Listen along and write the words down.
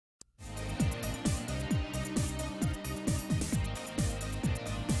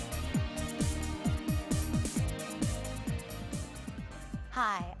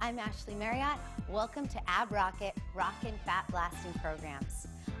Hi, I'm Ashley Marriott. Welcome to Ab Rocket Rockin' Fat Blasting Programs.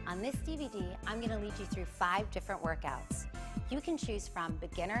 On this DVD, I'm going to lead you through 5 different workouts. You can choose from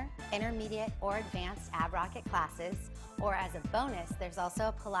beginner, intermediate, or advanced Ab Rocket classes, or as a bonus, there's also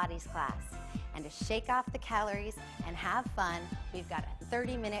a Pilates class. And to shake off the calories and have fun, we've got a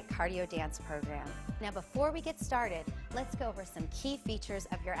 30-minute cardio dance program. Now before we get started, let's go over some key features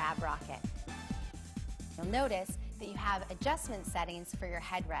of your Ab Rocket. You'll notice that you have adjustment settings for your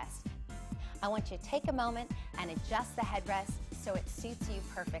headrest. I want you to take a moment and adjust the headrest so it suits you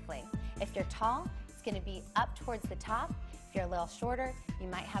perfectly. If you're tall, it's going to be up towards the top. If you're a little shorter, you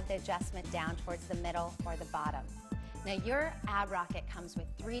might have the adjustment down towards the middle or the bottom. Now your Ab Rocket comes with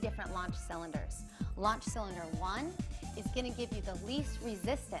 3 different launch cylinders. Launch cylinder 1 is going to give you the least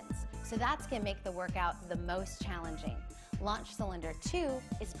resistance, so that's going to make the workout the most challenging. Launch cylinder 2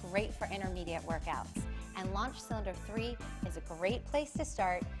 is great for intermediate workouts. And launch cylinder 3 is a great place to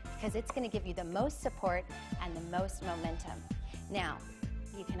start because it's going to give you the most support and the most momentum. Now,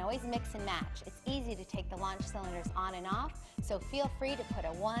 you can always mix and match. It's easy to take the launch cylinders on and off, so feel free to put a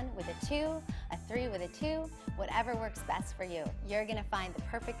 1 with a 2, a 3 with a 2, whatever works best for you. You're going to find the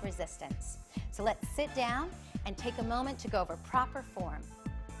perfect resistance. So let's sit down and take a moment to go over proper form.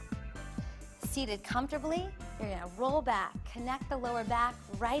 Seated comfortably, you're going to roll back, connect the lower back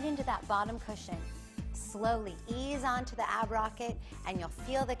right into that bottom cushion. Slowly ease onto the Ab Rocket and you'll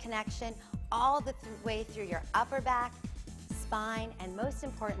feel the connection all the way through your upper back, spine, and most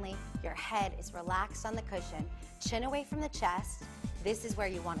importantly, your head is relaxed on the cushion. Chin away from the chest. This is where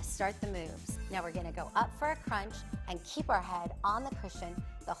you want to start the moves. Now we're going to go up for a crunch and keep our head on the cushion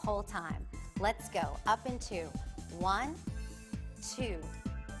the whole time. Let's go. Up and 2. 1, 2,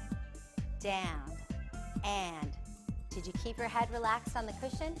 down, and. Did you keep your head relaxed on the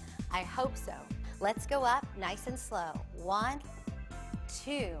cushion? I hope so. Let's go up nice and slow. 1,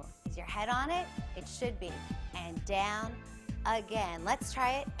 2. Is your head on it? It should be. And down again. Let's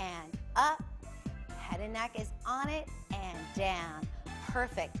try it. And up. Head and neck is on it. And down.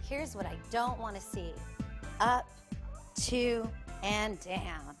 Perfect. Here's what I don't want to see. Up, 2, and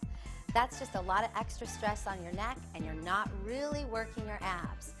down. That's just a lot of extra stress on your neck, and you're not really working your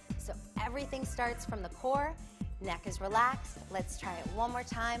abs. So everything starts from the core. Neck is relaxed. Let's try it one more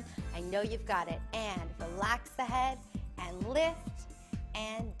time. I know you've got it. And relax the head and lift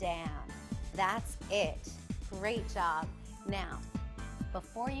and down. That's it. Great job. Now,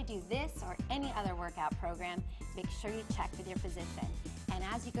 before you do this or any other workout program, make sure you check with your physician. And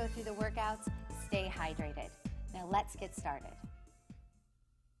as you go through the workouts, stay hydrated. Now let's get started.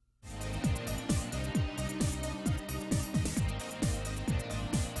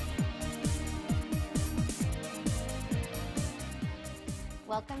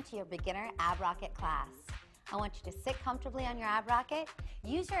 Welcome to your beginner Ab Rocket class. I want you to sit comfortably on your Ab Rocket.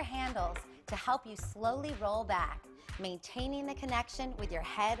 Use your handles to help you slowly roll back, maintaining the connection with your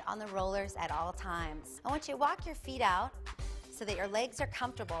head on the rollers at all times. I want you to walk your feet out so that your legs are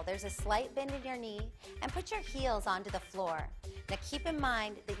comfortable. There's a slight bend in your knee, and put your heels onto the floor. Now keep in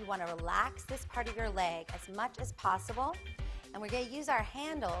mind that you want to relax this part of your leg as much as possible, and we're going to use our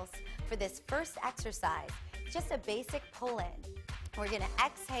handles for this first exercise. It's just a basic pull-in. We're going to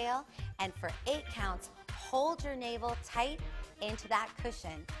exhale, and for 8 counts, hold your navel tight into that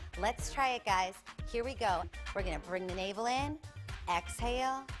cushion. Let's try it, guys. Here we go. We're going to bring the navel in,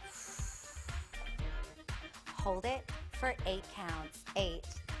 exhale, hold it for 8 counts. 8,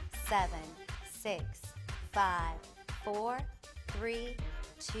 7, 6, 5, 4, 3,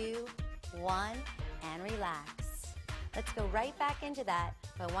 2, 1, and relax. Let's go right back into that,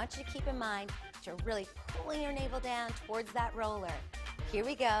 but I want you to keep in mind you're really pulling your navel down towards that roller. Here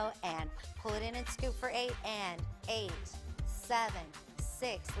we go, and pull it in and scoop for 8, and 8, 7,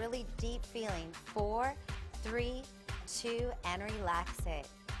 6, really deep feeling, 4, 3, 2, and relax it.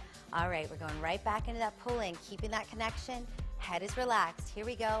 All right, we're going right back into that pull-in, keeping that connection. Head is relaxed. Here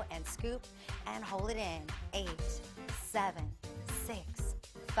we go, and scoop, and hold it in. 8, 7, 6,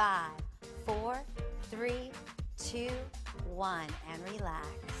 5, 4, 3, 2, 1, and relax.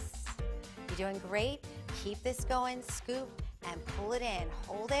 You're doing great. Keep this going. Scoop and pull it in.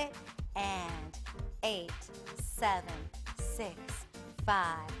 Hold it. And 8, 7, 6,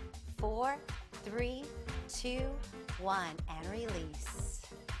 5, 4, 3, 2, 1, and release.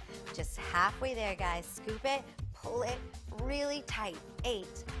 Just halfway there, guys. Scoop it. Pull it really tight. 8,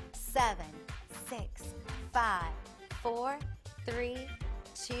 7, 6, 5, 4, 3,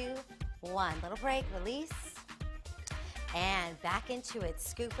 2, 1. Little break. Release. And back into it.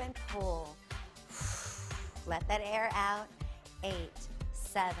 Scoop and pull. Let that air out. 8,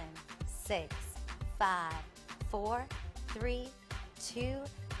 7, 6, 5, 4, 3, 2,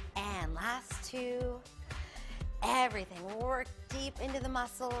 and last 2. Everything, work deep into the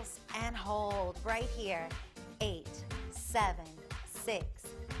muscles and hold right here. 8, 7, 6,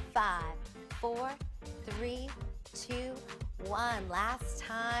 5, 4, 3, 2, 1. Last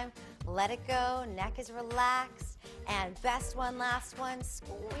time, let it go, neck is relaxed, and best one, last one,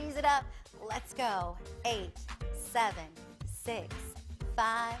 squeeze it up. Let's go. 8, 7, 6,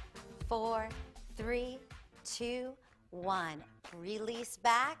 5, 4, 3, 2, 1. Release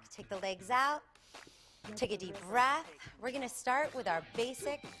back, take the legs out. Take a deep breath. We're going to start with our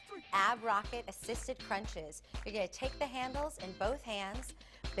basic ab rocket assisted crunches. You're going to take the handles in both hands,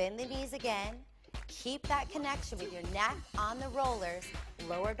 bend the knees again, keep that connection with your neck on the rollers,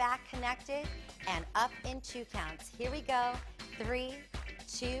 lower back connected, and up in 2 counts. Here we go. 3,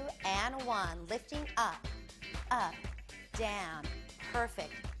 2, and 1. Lifting up, up, down.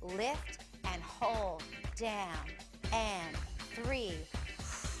 Perfect. Lift and hold, down, and 3,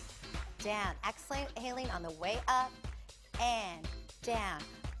 down. Exhaling on the way up and down.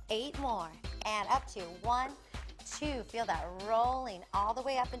 8 more and up to 1, 2. Feel that rolling all the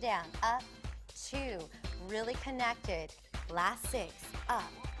way up and down. Up, 2. Really connected. Last 6. Up,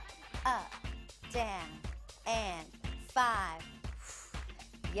 up, down, and 5.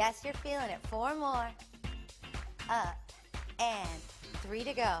 Yes, you're feeling it. 4 more. Up and 3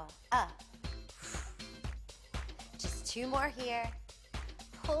 to go. Up. Just 2 more here.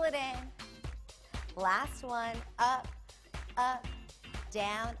 Pull it in. Last one. Up, up,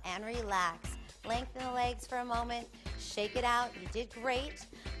 down, and relax. Lengthen the legs for a moment. Shake it out. You did great.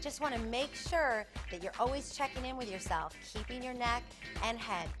 Just want to make sure that you're always checking in with yourself, keeping your neck and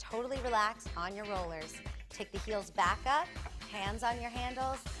head totally relaxed on your rollers. Take the heels back up, hands on your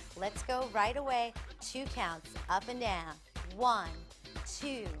handles. Let's go right away. 2 counts, up and down. 1,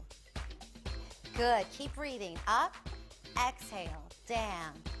 2. Good. Keep breathing. Up, exhale,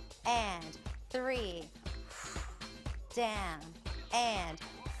 down, and 3, down, and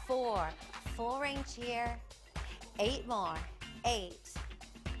 4. Full range here. 8 more. 8.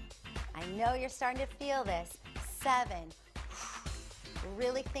 I know you're starting to feel this. 7.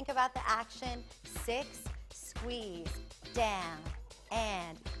 Really think about the action. 6. Squeeze, down,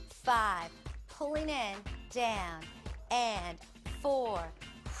 and 5. Pulling in, down, and 4.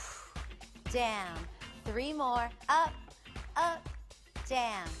 Down. 3 more. Up, up,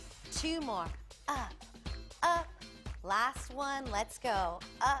 down. 2 more. Up, up. Last one. Let's go.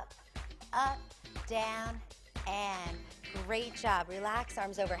 Up, up, down, and great job. Relax,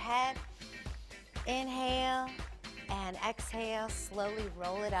 arms overhead. Inhale and exhale. Slowly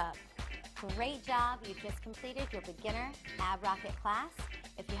roll it up. Great job. You just completed your beginner ab rocket class.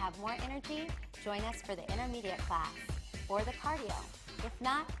 If you have more energy, join us for the intermediate class or the cardio. If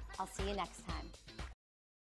not, I'll see you next time.